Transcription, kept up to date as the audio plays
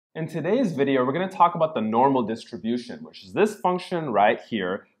In today's video, we're going to talk about the normal distribution, which is this function right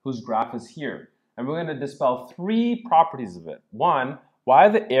here, whose graph is here. And we're going to dispel three properties of it. One, why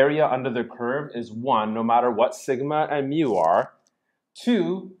the area under the curve is 1 no matter what sigma and mu are.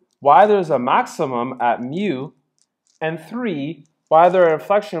 Two, why there's a maximum at mu. And three, why there are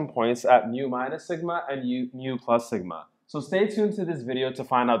inflection points at mu minus sigma and mu plus sigma. So stay tuned to this video to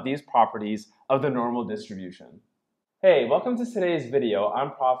find out these properties of the normal distribution. Hey, welcome to today's video.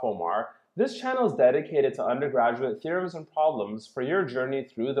 I'm Prof. Omar. This channel is dedicated to undergraduate theorems and problems for your journey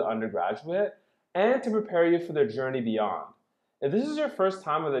through the undergraduate and to prepare you for the journey beyond. If this is your first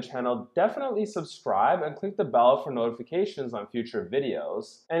time on the channel, definitely subscribe and click the bell for notifications on future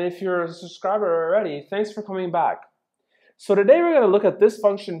videos. And if you're a subscriber already, thanks for coming back. So today we're going to look at this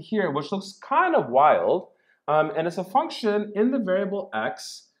function here, which looks kind of wild. And it's a function in the variable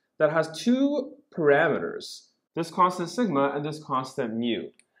x that has two parameters. This constant sigma and this constant mu.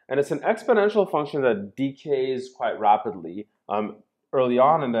 And it's an exponential function that decays quite rapidly early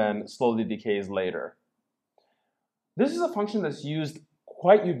on and then slowly decays later. This is a function that's used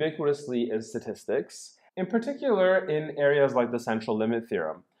quite ubiquitously in statistics, in particular in areas like the central limit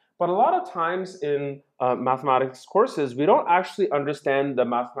theorem. But a lot of times in mathematics courses, we don't actually understand the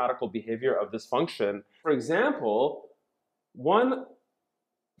mathematical behavior of this function. For example, one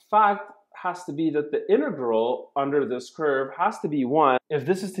fact has to be that the integral under this curve has to be 1 if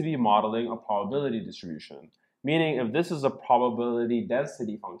this is to be modeling a probability distribution. Meaning if this is a probability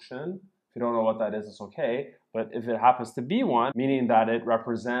density function, if you don't know what that is, it's okay. But if it happens to be 1, meaning that it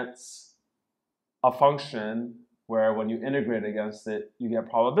represents a function where when you integrate against it, you get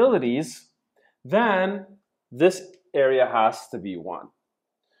probabilities, then this area has to be 1.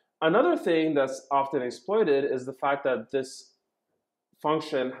 Another thing that's often exploited is the fact that this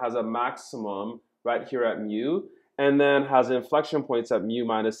function has a maximum right here at mu, and then has inflection points at mu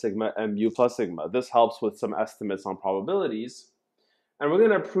minus sigma and mu plus sigma. This helps with some estimates on probabilities. And we're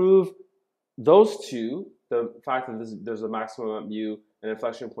going to prove those two, the fact that there's a maximum at mu and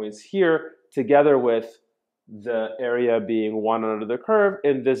inflection points here, together with the area being 1 under the curve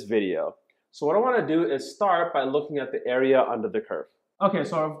in this video. So what I want to do is start by looking at the area under the curve. Okay,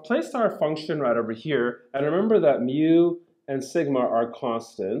 so I've placed our function right over here, and remember that mu and sigma are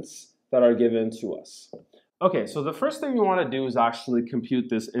constants that are given to us. Okay, so the first thing we want to do is actually compute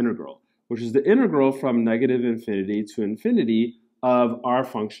this integral, which is the integral from negative infinity to infinity of our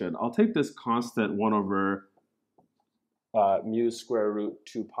function. I'll take this constant 1 over mu square root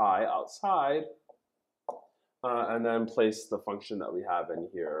 2 pi outside, and then place the function that we have in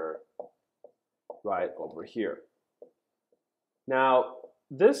here right over here. Now,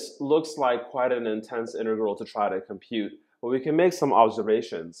 this looks like quite an intense integral to try to compute, but we can make some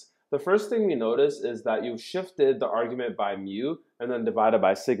observations. The first thing we notice is that you've shifted the argument by mu and then divided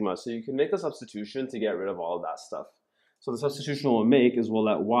by sigma. So you can make a substitution to get rid of all of that stuff. So the substitution we'll make is we'll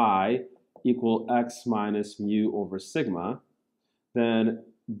let y equal x minus mu over sigma. Then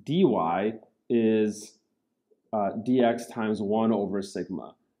dy is dx times 1 over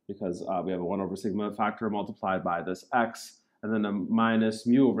sigma, because we have a 1 over sigma factor multiplied by this x, and then a minus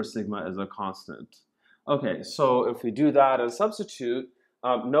mu over sigma is a constant. Okay, so if we do that and substitute,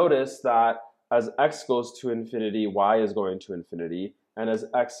 notice that as x goes to infinity, y is going to infinity, and as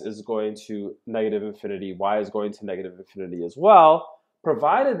x is going to negative infinity, y is going to negative infinity as well,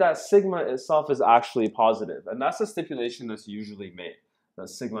 provided that sigma itself is actually positive. And that's a stipulation that's usually made, that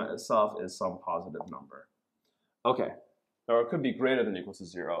sigma itself is some positive number. Okay, or it could be greater than or equal to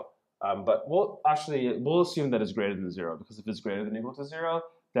 0, but we'll assume that it's greater than 0, because if it's greater than or equal to 0,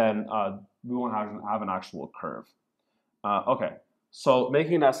 then we won't have an actual curve. Okay, so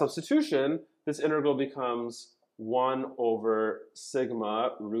making that substitution, this integral becomes 1 over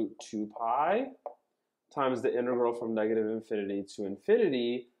sigma root 2 pi times the integral from negative infinity to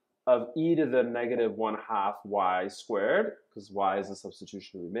infinity of e to the negative 1/2 y squared, because y is the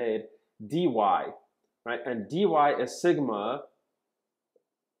substitution we made, dy, right? And dy is sigma,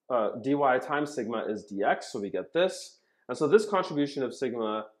 dy times sigma is dx, so we get this. And so this contribution of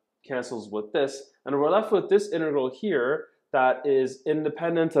sigma cancels with this, and we're left with this integral here that is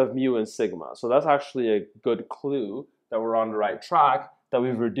independent of mu and sigma. So that's actually a good clue that we're on the right track, that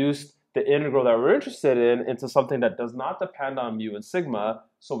we've reduced the integral that we're interested in into something that does not depend on mu and sigma,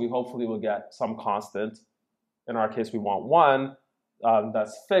 so we hopefully will get some constant. In our case, we want 1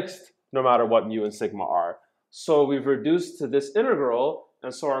 that's fixed no matter what mu and sigma are. So we've reduced to this integral,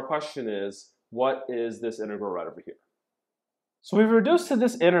 and so our question is, what is this integral right over here? So we've reduced to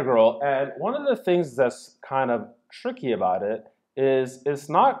this integral, and one of the things that's kind of tricky about it is it's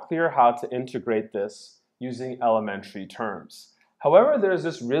not clear how to integrate this using elementary terms. However, there's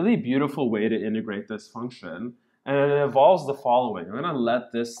this really beautiful way to integrate this function, and it involves the following. I'm going to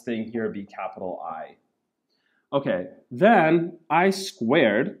let this thing here be capital I. Okay, then I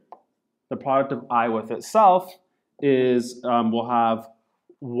squared, the product of I with itself, is we'll have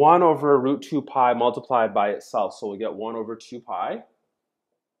 1 over root 2 pi multiplied by itself. So we get 1 over 2 pi.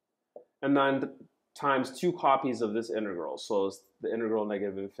 And then times 2 copies of this integral. So it's the integral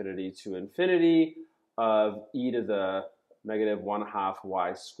negative infinity to infinity of e to the negative 1/2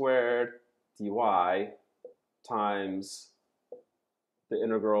 y squared dy times the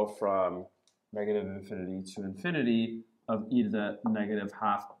integral from negative infinity to infinity of e to the negative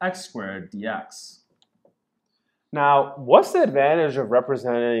 1/2 x squared dx. Now, what's the advantage of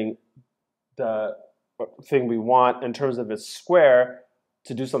representing the thing we want in terms of its square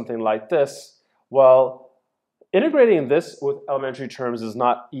to do something like this? Well, integrating this with elementary terms is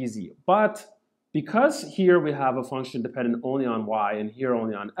not easy, but because here we have a function dependent only on y and here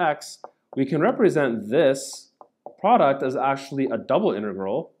only on x, we can represent this product as actually a double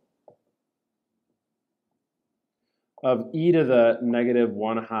integral of e to the negative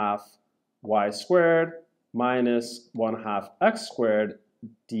 1/2 y squared minus 1/2 x squared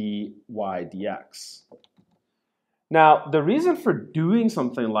dy dx. Now, the reason for doing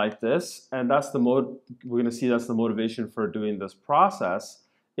something like this, and we're going to see that's the motivation for doing this process,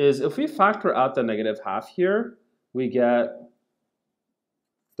 is if we factor out the negative half here, we get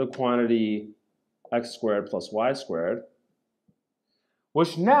the quantity x squared plus y squared,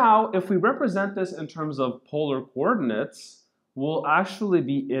 which now, if we represent this in terms of polar coordinates, will actually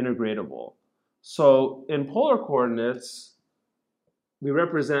be integratable. So in polar coordinates, we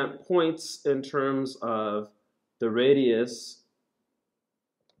represent points in terms of the radius.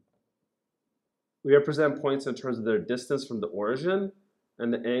 We represent points in terms of their distance from the origin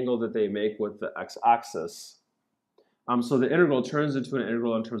and the angle that they make with the x-axis. So the integral turns into an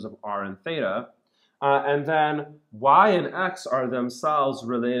integral in terms of r and theta. And then y and x are themselves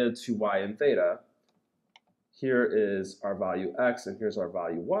related to y and theta. Here is our value x, and here's our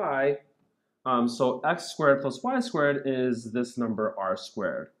value y. So x squared plus y squared is this number r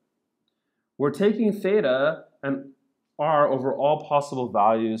squared. We're taking theta and r over all possible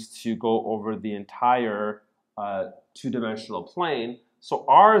values to go over the entire two-dimensional plane. So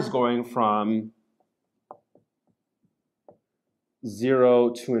r is going from 0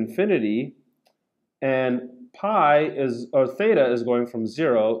 to infinity, and theta is going from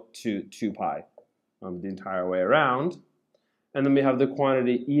 0 to 2 pi the entire way around. And then we have the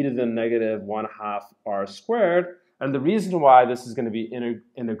quantity e to the negative 1/2 r squared. And the reason why this is going to be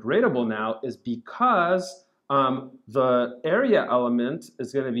integratable now is because the area element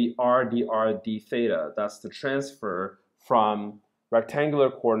is going to be r dr d theta. That's the transfer from rectangular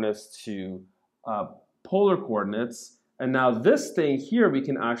coordinates to polar coordinates. And now this thing here we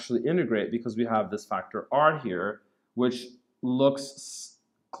can actually integrate because we have this factor r here, which looks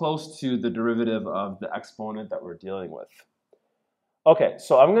close to the derivative of the exponent that we're dealing with. Okay,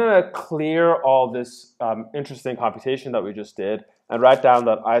 so I'm going to clear all this interesting computation that we just did and write down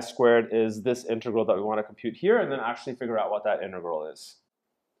that I squared is this integral that we want to compute here, and then actually figure out what that integral is.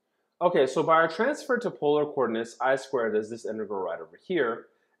 Okay, so by our transfer to polar coordinates, I squared is this integral right over here.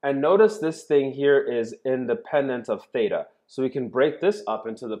 And notice this thing here is independent of theta. So we can break this up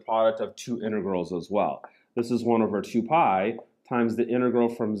into the product of two integrals as well. This is 1 over 2 pi times the integral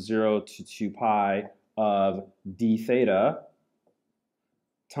from 0 to 2 pi of d theta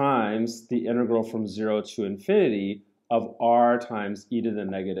times the integral from 0 to infinity of r times e to the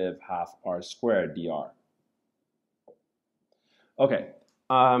negative 1/2 r squared dr. Okay,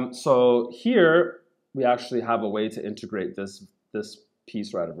 so here we actually have a way to integrate this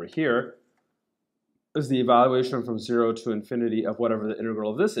piece right over here. Is the evaluation from 0 to infinity of whatever the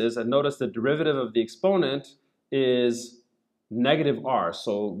integral of this is. And notice the derivative of the exponent is negative r.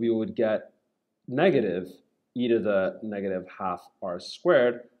 So we would get negative e to the negative 1/2 r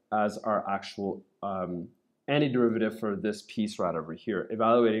squared as our actual antiderivative for this piece right over here,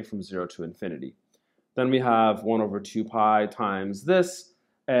 evaluating from 0 to infinity. Then we have 1 over 2 pi times this,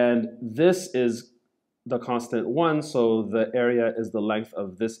 and this is the constant 1, so the area is the length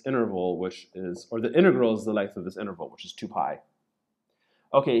of this interval, or the integral is the length of this interval, which is 2 pi.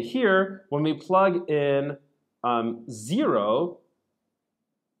 Okay, here, when we plug in 0,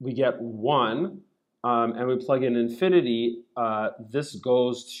 we get 1, and we plug in infinity, this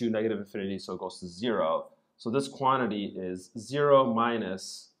goes to negative infinity, so it goes to 0. So this quantity is 0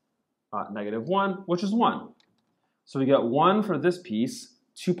 minus negative 1, which is 1. So we get 1 for this piece,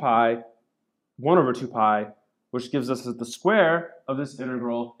 2 pi, 1 over 2 pi, which gives us that the square of this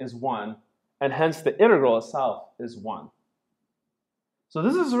integral is 1, and hence the integral itself is 1. So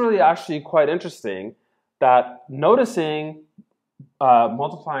this is really actually quite interesting that noticing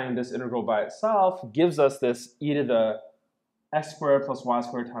multiplying this integral by itself gives us this e to the x squared plus y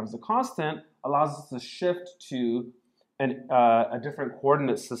squared times the constant, allows us to shift to a different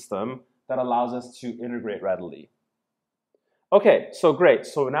coordinate system that allows us to integrate readily. Okay, so great.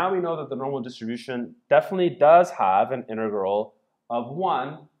 So now we know that the normal distribution definitely does have an integral of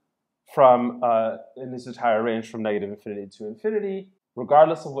 1 from in this entire range from -infinity to infinity,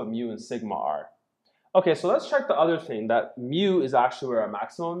 regardless of what mu and sigma are. Okay, so let's check the other thing, that mu is actually where our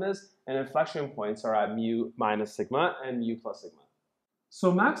maximum is, and inflection points are at mu minus sigma and mu plus sigma.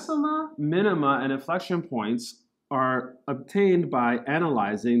 So maxima, minima, and inflection points are obtained by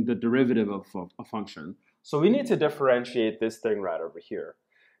analyzing the derivative of a function. So we need to differentiate this thing right over here.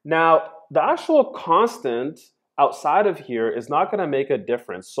 Now, the actual constant outside of here is not going to make a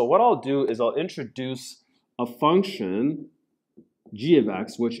difference. So what I'll do is I'll introduce a function, g of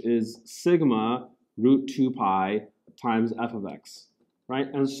x, which is sigma root 2 pi times f of x, right?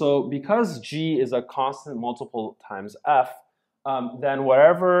 And so because g is a constant multiple times f, then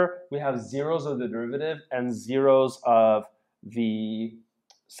wherever we have zeros of the derivative and zeros of the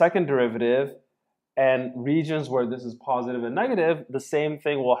second derivative, and regions where this is positive and negative, the same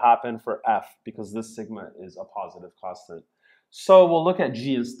thing will happen for f because this sigma is a positive constant. So we'll look at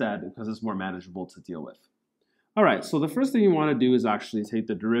g instead because it's more manageable to deal with. All right, so the first thing you want to do is actually take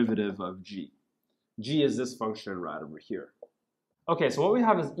the derivative of g. G is this function right over here. Okay, so what we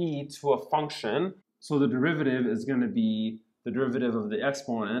have is e to a function. So the derivative is going to be the derivative of the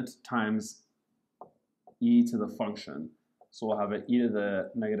exponent times e to the function. So we'll have an e to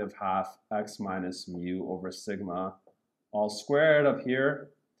the negative half x minus mu over sigma all squared up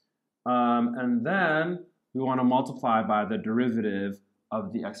here. And then we want to multiply by the derivative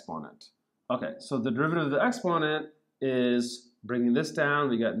of the exponent. Okay, so the derivative of the exponent is bringing this down.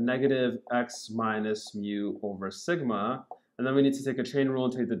 We get negative x minus mu over sigma. And then we need to take a chain rule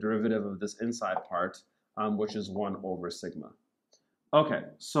and take the derivative of this inside part, which is 1 over sigma. Okay,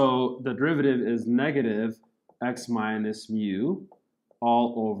 so the derivative is negative x minus mu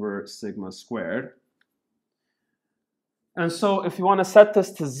all over sigma squared. And so if you want to set this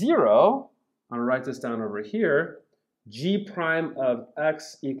to 0, I'll write this down over here, g prime of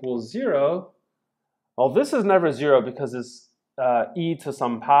x equals 0. Well, this is never 0 because it's e to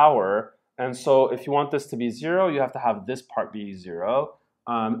some power. And so if you want this to be 0, you have to have this part be 0.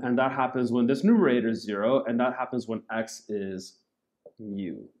 And that happens when this numerator is 0, and that happens when x is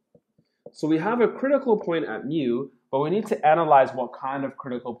mu. So we have a critical point at mu, but we need to analyze what kind of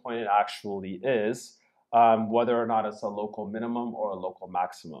critical point it actually is, whether or not it's a local minimum or a local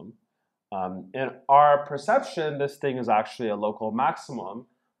maximum. In our perception, this thing is actually a local maximum,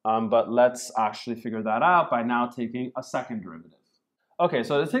 but let's actually figure that out by now taking a second derivative. Okay,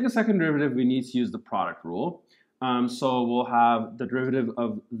 so to take a second derivative, we need to use the product rule. So we'll have the derivative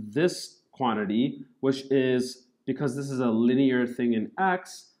of this quantity, which is, because this is a linear thing in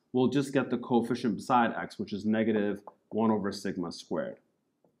x, we'll just get the coefficient beside x, which is negative 1 over sigma squared.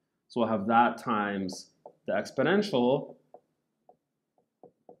 So we'll have that times the exponential,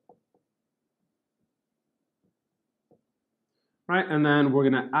 right? And then we're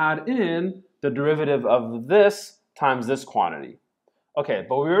going to add in the derivative of this times this quantity. Okay,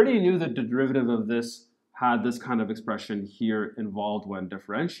 but we already knew that the derivative of this had this kind of expression here involved when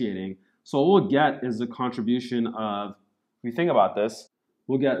differentiating. So what we'll get is the contribution of, if we think about this,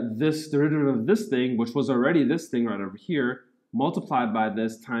 we'll get this derivative of this thing, which was already this thing right over here, multiplied by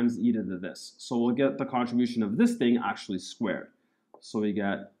this times e to the this. So we'll get the contribution of this thing actually squared. So we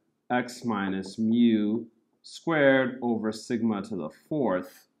get x minus mu squared over sigma to the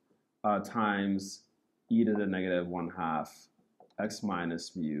 4th times e to the negative 1/2 x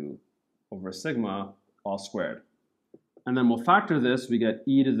minus mu over sigma all squared. And then we'll factor this, we get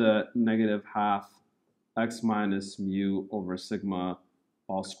e to the negative 1/2 x minus mu over sigma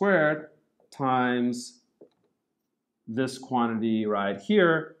all squared times this quantity right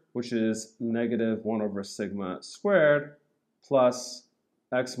here, which is negative 1 over sigma squared plus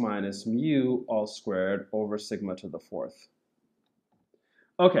x minus mu all squared over sigma to the 4th.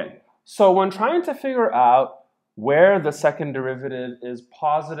 Okay, so when trying to figure out where the second derivative is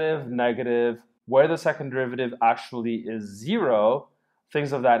positive, negative, where the second derivative actually is 0,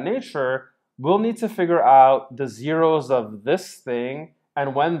 things of that nature, we'll need to figure out the zeros of this thing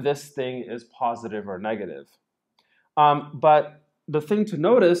and when this thing is positive or negative. But the thing to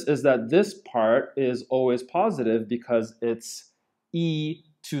notice is that this part is always positive because it's e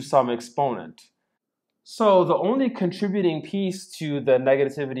to some exponent. So the only contributing piece to the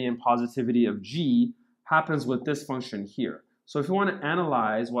negativity and positivity of g happens with this function here. So if you want to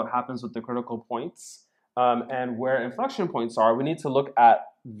analyze what happens with the critical points and where inflection points are, we need to look at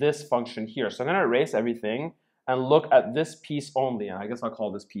this function here. So I'm going to erase everything and look at this piece only. And I guess I'll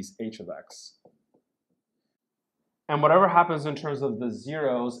call this piece h of x. And whatever happens in terms of the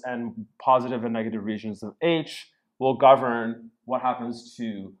zeros and positive and negative regions of h will govern what happens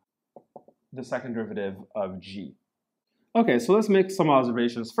to the second derivative of g. Okay, so let's make some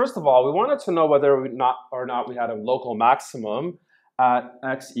observations. First of all, we wanted to know whether or not we had a local maximum at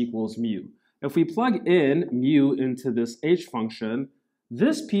x equals mu. If we plug in mu into this h function,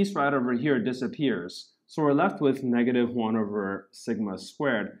 this piece right over here disappears. So we're left with -1 over sigma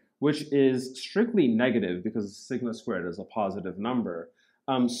squared, which is strictly negative because sigma squared is a positive number.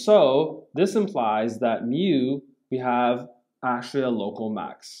 So this implies that mu, we have actually a local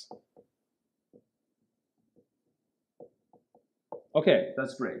max. Okay,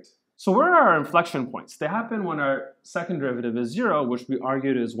 that's great. So where are our inflection points? They happen when our second derivative is 0, which we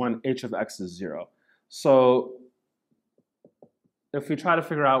argued is when h of x is 0. So if we try to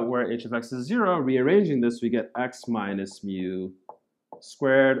figure out where h of x is 0, rearranging this, we get x minus mu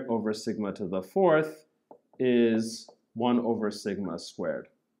squared over sigma to the fourth is 1 over sigma squared.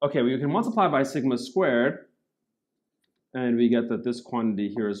 Okay, we can multiply by sigma squared, and we get that this quantity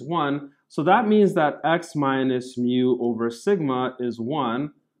here is 1. So that means that x minus mu over sigma is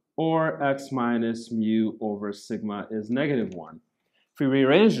 1, or x minus mu over sigma is -1. If we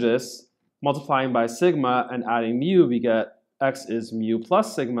rearrange this, multiplying by sigma and adding mu, we get x is mu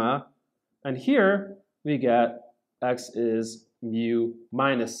plus sigma, and here we get x is mu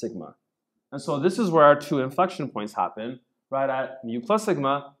minus sigma. And so this is where our two inflection points happen, right at mu plus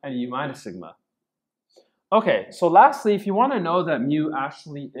sigma and mu minus sigma. Okay, so lastly, if you want to know that mu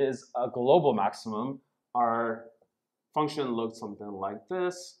actually is a global maximum, our function looks something like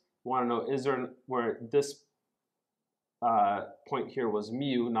this. We want to know, is there where this point here was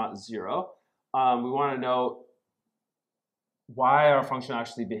mu, not 0. We want to know why our function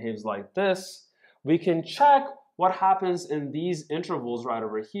actually behaves like this. We can check what happens in these intervals right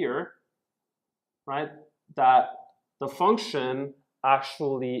over here, right? That the function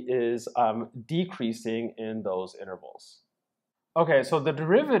actually is decreasing in those intervals. Okay, so the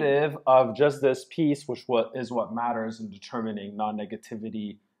derivative of just this piece, which is what matters in determining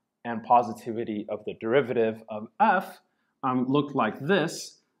non-negativity and positivity of the derivative of f, looked like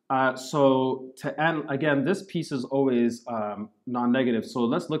this. So to end, again, this piece is always non-negative. So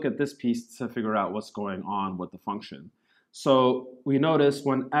let's look at this piece to figure out what's going on with the function. So we notice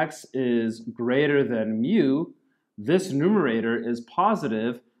when x is greater than mu, this numerator is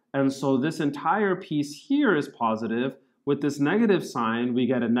positive, and so this entire piece here is positive. With this negative sign, we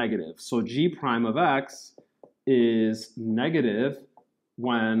get a negative. So g prime of x is negative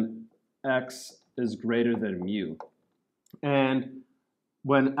when x is greater than mu. And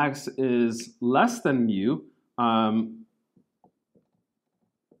when x is less than mu,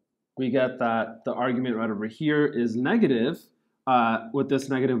 we get that the argument right over here is negative. With this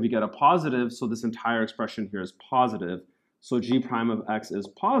negative, we get a positive, so this entire expression here is positive. So g prime of x is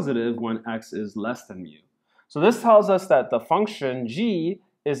positive when x is less than mu. So this tells us that the function g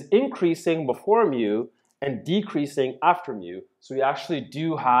is increasing before mu and decreasing after mu. So we actually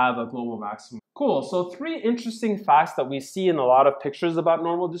do have a global maximum. Cool, so 3 interesting facts that we see in a lot of pictures about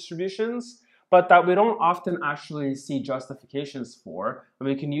normal distributions, but that we don't often actually see justifications for, and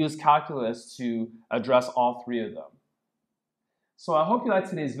we can use calculus to address all 3 of them. So I hope you liked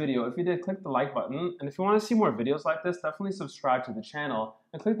today's video. If you did, click the like button, and if you want to see more videos like this, definitely subscribe to the channel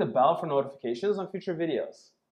and click the bell for notifications on future videos.